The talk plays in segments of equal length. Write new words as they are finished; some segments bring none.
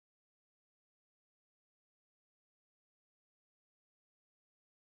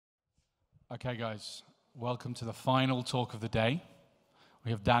Okay, guys, welcome to the final talk of the day.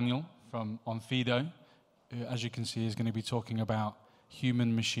 We have Daniel from Onfido, who, as you can see, is going to be talking about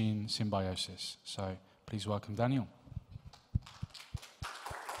human-machine symbiosis. So please welcome Daniel.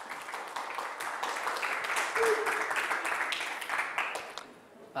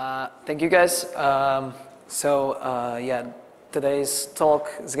 Thank you, guys. Today's talk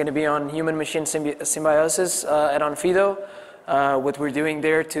is going to be on human-machine symbiosis at Onfido. What we're doing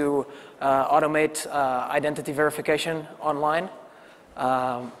there to automate identity verification online.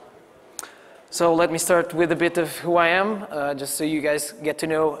 So let me start with a bit of who I am, just so you guys get to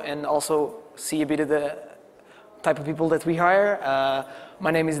know and also see a bit of the type of people that we hire.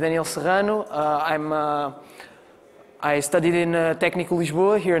 My name is Daniel Serrano. I studied in Técnico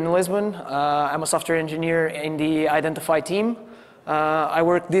Lisboa here in Lisbon. I'm a software engineer in the Identify team. I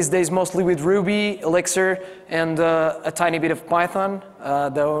work these days mostly with Ruby, Elixir, and a tiny bit of Python,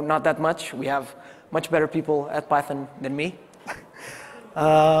 though not that much. We have much better people at Python than me.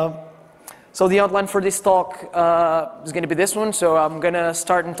 So the outline for this talk is going to be this one. So I'm going to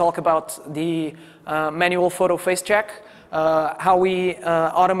start and talk about the manual photo face check, how we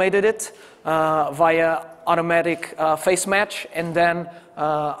automated it via automatic face match, and then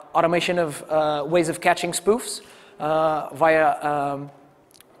automation of ways of catching spoofs via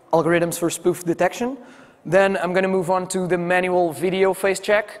algorithms for spoof detection. Then I'm going to move on to the manual video face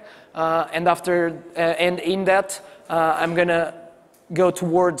check, and in that I'm going to go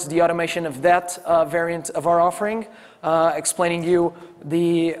towards the automation of that variant of our offering, explaining you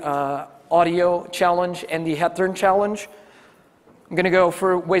the audio challenge and the head turn challenge. I'm going to go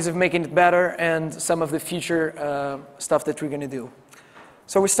for ways of making it better and some of the future stuff that we're going to do.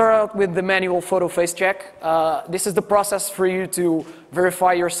 So we start out with the manual photo face check. This is the process for you to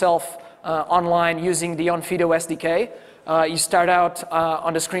verify yourself online using the Onfido SDK. You start out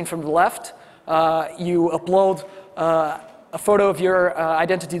on the screen from the left. You upload a photo of your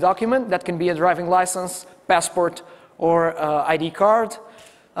identity document. That can be a driving license, passport, or ID card.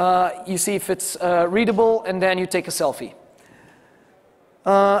 You see if it's readable, and then you take a selfie.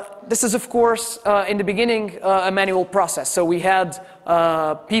 This is, of course, in the beginning, a manual process. So we had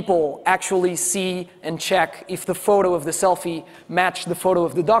people actually see and check if the photo of the selfie matched the photo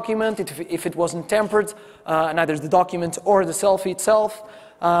of the document, if it wasn't tampered, neither the document or the selfie itself.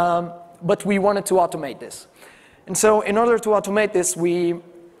 But we wanted to automate this. And so in order to automate this, we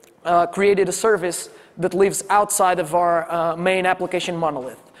created a service that lives outside of our main application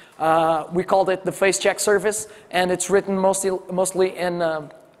monolith. We called it the face check service, and it's written mostly in,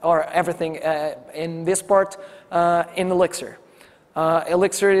 or everything in this part, in Elixir.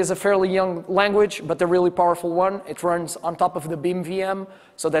 Elixir is a fairly young language, but a really powerful one. It runs on top of the Beam VM,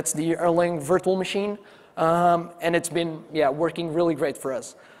 so that's the Erlang virtual machine, and it's been working really great for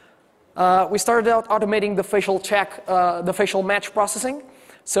us. We started out automating the facial check, the facial match processing.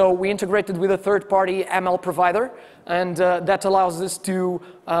 So we integrated with a third-party ML provider, and that allows us to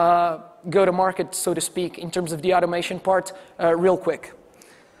go to market, so to speak, in terms of the automation part real quick.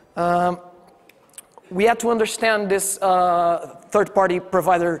 We had to understand this third-party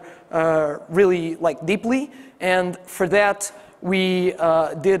provider really deeply, and for that we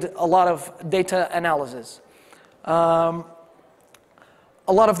did a lot of data analysis. A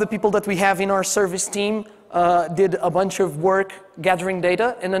lot of the people that we have in our service team did a bunch of work gathering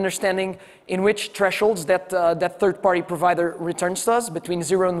data and understanding in which thresholds that third-party provider returns to us between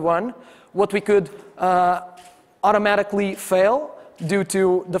 0 and 1, what we could automatically fail due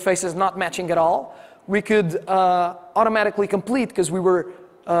to the faces not matching at all. We could automatically complete because we were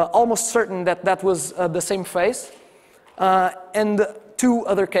almost certain that that was the same face. And two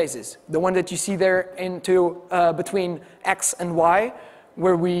other cases, the one that you see there between X and Y,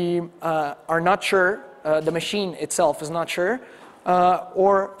 where we are not sure, the machine itself is not sure,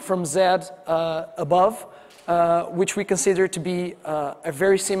 or from Z above, which we consider to be a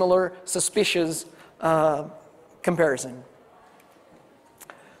very similar, suspicious comparison.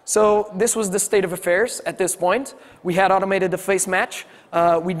 So this was the state of affairs at this point. We had automated the face match.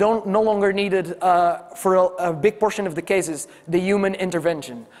 We no longer needed, for a big portion of the cases, the human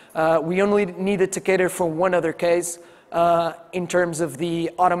intervention. We only needed to cater for one other case in terms of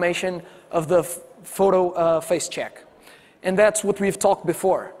the automation of the photo face check. And that's what we've talked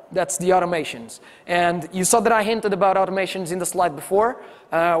before. That's the automations. And you saw that I hinted about automations in the slide before,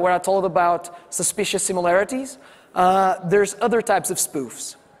 where I told about suspicious similarities. There's other types of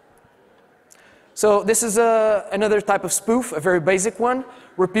spoofs. So this is another type of spoof, a very basic one,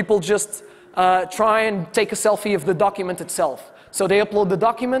 where people just try and take a selfie of the document itself. So they upload the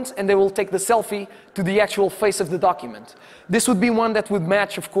document, and they will take the selfie to the actual face of the document. This would be one that would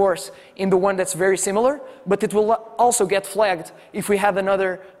match, of course, in the one that's very similar, but it will also get flagged if we have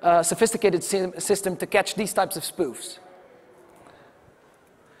another sophisticated system to catch these types of spoofs.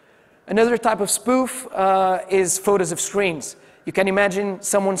 Another type of spoof is photos of screens. You can imagine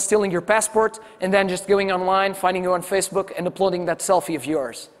someone stealing your passport and then just going online, finding you on Facebook, and uploading that selfie of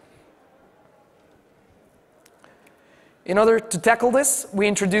yours. In order to tackle this, we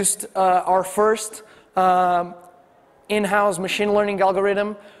introduced our first in-house machine learning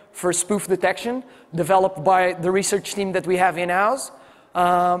algorithm for spoof detection, developed by the research team that we have in-house.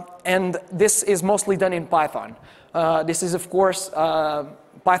 And this is mostly done in Python. This is, of course,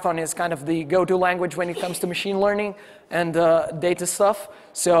 Python is kind of the go-to language when it comes to machine learning and data stuff.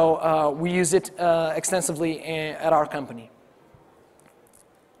 So we use it extensively at our company.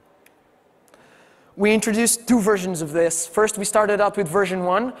 We introduced two versions of this. First, we started out with version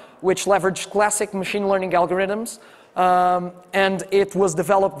 1, which leveraged classic machine learning algorithms. And it was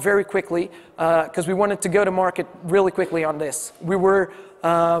developed very quickly because we wanted to go to market really quickly on this. We were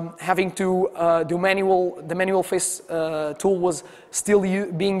having to do the manual face tool was still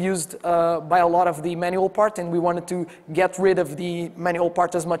being used by a lot of the manual part, and we wanted to get rid of the manual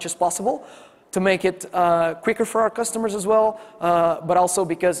part as much as possible to make it quicker for our customers as well, but also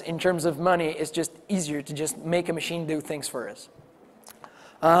because in terms of money, it's just easier to just make a machine do things for us.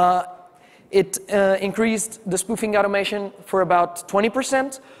 It increased the spoofing automation for about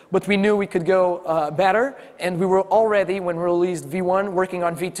 20%, but we knew we could go better, and we were already, when we released V1, working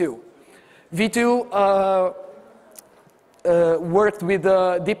on V2. V2 worked with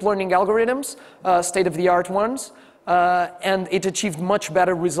deep learning algorithms, state-of-the-art ones, and it achieved much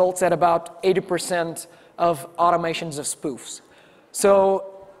better results at about 80% of automations of spoofs.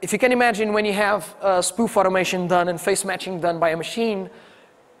 So if you can imagine when you have spoof automation done and face matching done by a machine,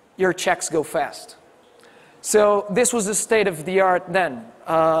 your checks go fast. So this was the state-of-the-art then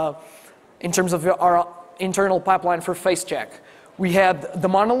in terms of our internal pipeline for face check. We had the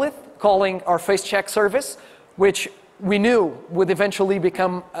monolith calling our face check service, which we knew would eventually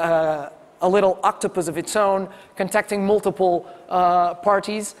become a little octopus of its own, contacting multiple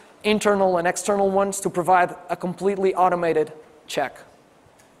parties, internal and external ones, to provide a completely automated check.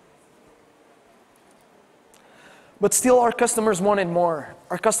 But still, our customers wanted more.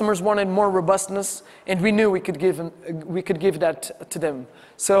 Our customers wanted more robustness, and we knew we could give that to them.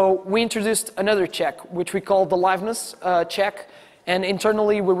 So we introduced another check, which we called the liveness check, and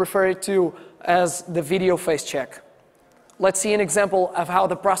internally we refer it to as the video face check. Let's see an example of how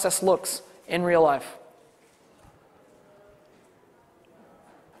the process looks in real life.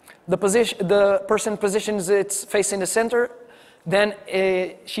 The person positions its face in the center, then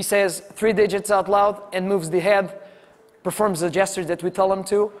she says 3 digits out loud and moves the head, performs the gesture that we tell them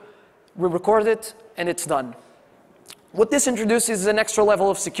to, we record it, and it's done. What this introduces is an extra level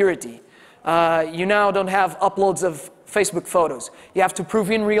of security. You now don't have uploads of Facebook photos. You have to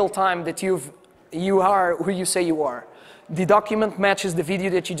prove in real time that you are who you say you are. The document matches the video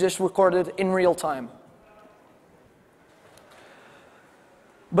that you just recorded in real time.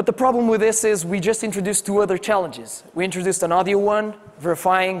 But the problem with this is we just introduced 2 other challenges. We introduced an audio one,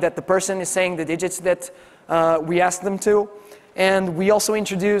 verifying that the person is saying the digits that we asked them to. And we also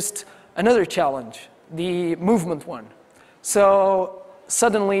introduced another challenge, the movement one. So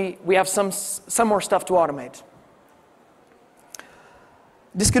suddenly we have some more stuff to automate.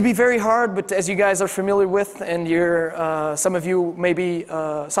 This could be very hard, but as you guys are familiar with, and some of you may be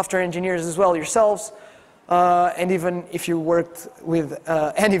software engineers as well yourselves, and even if you worked with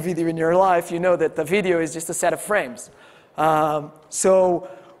any video in your life, you know that the video is just a set of frames. So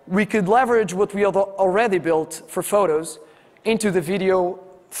we could leverage what we had already built for photos into the video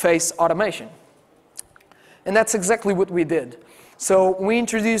face automation. And that's exactly what we did. So we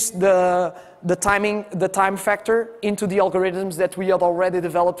introduced the time factor into the algorithms that we had already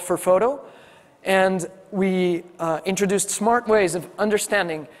developed for photo. And we introduced smart ways of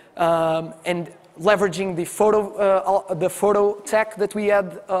understanding and leveraging the photo tech that we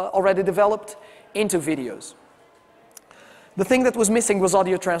had already developed into videos. The thing that was missing was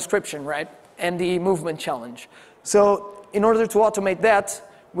audio transcription, right? And the movement challenge. So in order to automate that,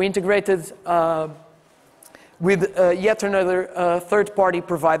 we integrated with yet another third-party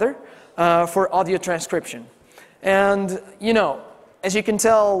provider for audio transcription. And, you know, as you can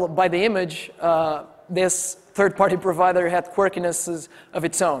tell by the image, this third-party provider had quirkinesses of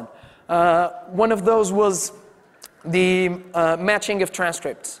its own. One of those was the matching of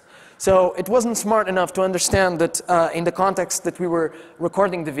transcripts. So it wasn't smart enough to understand that in the context that we were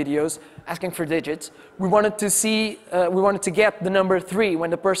recording the videos, asking for digits, we wanted to get the number 3 when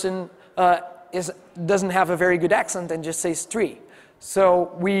the person doesn't have a very good accent and just says 3.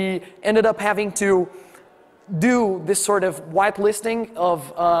 So we ended up having to do this sort of whitelisting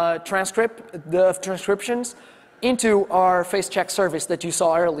of transcriptions into our face check service that you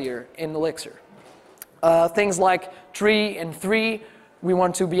saw earlier in Elixir. Things like 3 and 3, we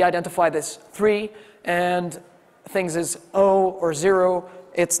want to be identified as 3, and things as 0 or 0,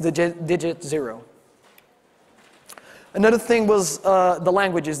 it's the digit 0. Another thing was the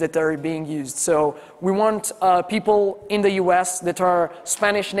languages that are being used. So we want people in the US that are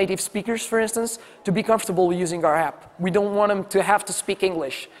Spanish native speakers, for instance, to be comfortable using our app. We don't want them to have to speak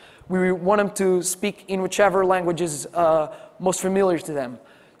English. We want them to speak in whichever language is most familiar to them.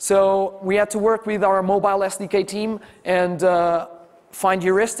 So we had to work with our mobile SDK team and find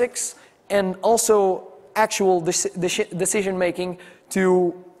heuristics and also actual decision making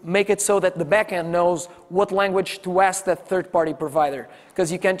to make it so that the backend knows what language to ask that third-party provider.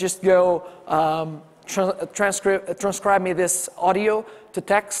 Because you can't just go transcribe me this audio to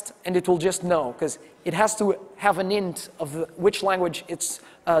text and it will just know, because it has to have an hint of which language it's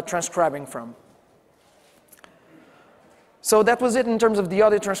transcribing from. So that was it in terms of the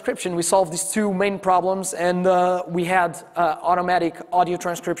audio transcription. We solved these 2 main problems, and we had automatic audio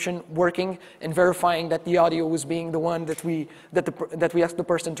transcription working and verifying that the audio was being the one that we asked the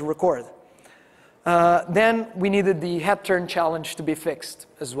person to record. Then we needed the head turn challenge to be fixed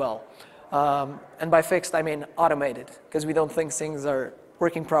as well. And by fixed, I mean automated, because we don't think things are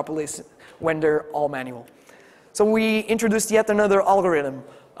working properly when they're all manual. So we introduced yet another algorithm.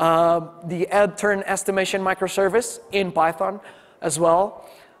 The head turn estimation microservice in Python as well.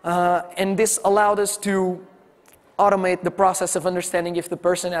 And this allowed us to automate the process of understanding if the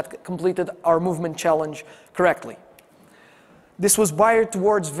person had completed our movement challenge correctly. This was wired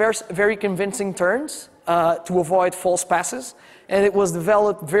towards very convincing turns to avoid false passes, and it was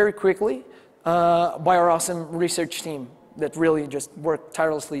developed very quickly by our awesome research team that really just worked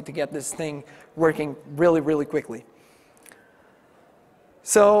tirelessly to get this thing working really, really quickly.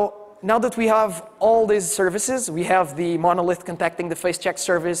 So now that we have all these services, we have the monolith contacting the face check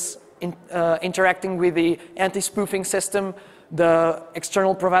service, interacting with the anti-spoofing system, the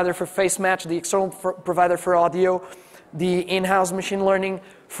external provider for face match, the external provider for audio, the in-house machine learning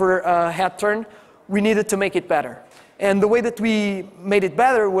for head turn. We needed to make it better. And the way that we made it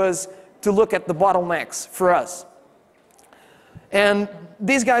better was to look at the bottlenecks for us. And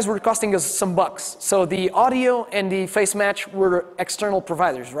these guys were costing us some bucks. So the audio and the face match were external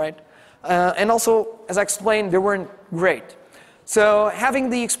providers, right? And also, as I explained, they weren't great. So having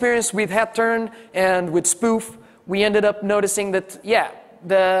the experience with head turn and with spoof, we ended up noticing that, yeah,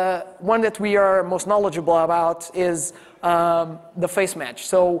 the one that we are most knowledgeable about is the face match.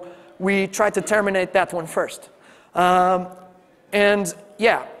 So we tried to terminate that one first. And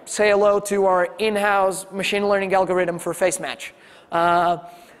yeah, say hello to our in-house machine learning algorithm for face match.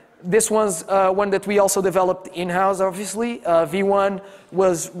 This was one that we also developed in-house, obviously. V1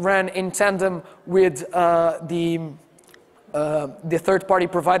 was ran in tandem with the third-party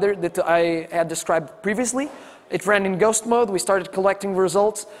provider that I had described previously. It ran in ghost mode. We started collecting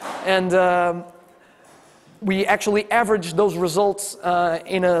results, and we actually averaged those results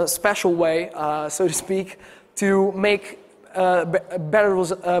in a special way, so to speak, to make a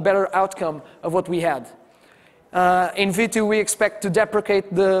better outcome of what we had. In V2, we expect to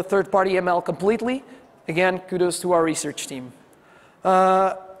deprecate the third-party ML completely. Again, kudos to our research team.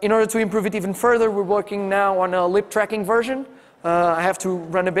 In order to improve it even further, we're working now on a lip tracking version. I have to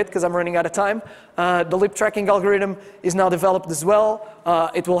run a bit because I'm running out of time. The lip tracking algorithm is now developed as well.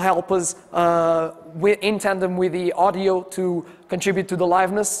 It will help us in tandem with the audio to contribute to the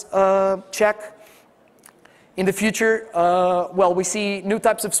liveness check. In the future, well, we see new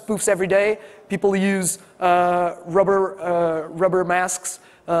types of spoofs every day. People use rubber masks.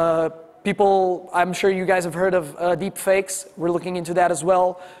 I'm sure you guys have heard of deep fakes. We're looking into that as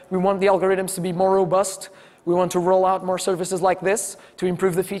well. We want the algorithms to be more robust. We want to roll out more services like this to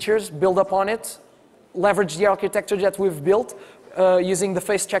improve the features, build upon it, leverage the architecture that we've built using the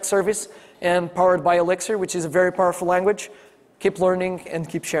face check service and powered by Elixir, which is a very powerful language. Keep learning and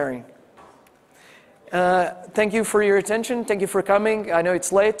keep sharing. Thank you for your attention. Thank you for coming. I know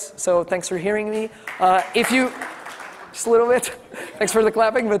it's late, so thanks for hearing me. Just a little bit, thanks for the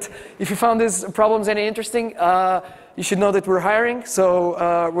clapping, but if you found these problems any interesting, you should know that we're hiring.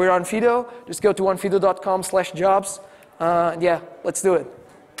 So we're Onfido. Just go to onfido.com/jobs. Yeah, let's do it.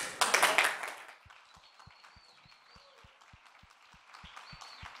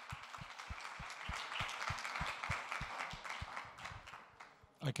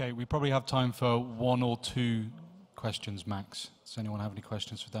 Okay, we probably have time for 1 or 2 questions max. Does anyone have any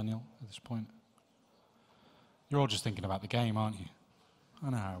questions for Daniel at this point? You're all just thinking about the game, aren't you? I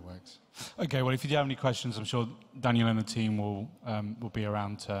know how it works. Okay, well, if you do have any questions, I'm sure Daniel and the team will be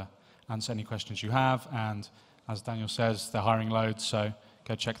around to answer any questions you have. And as Daniel says, they're hiring loads, so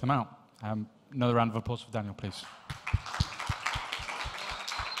go check them out. Another round of applause for Daniel, please.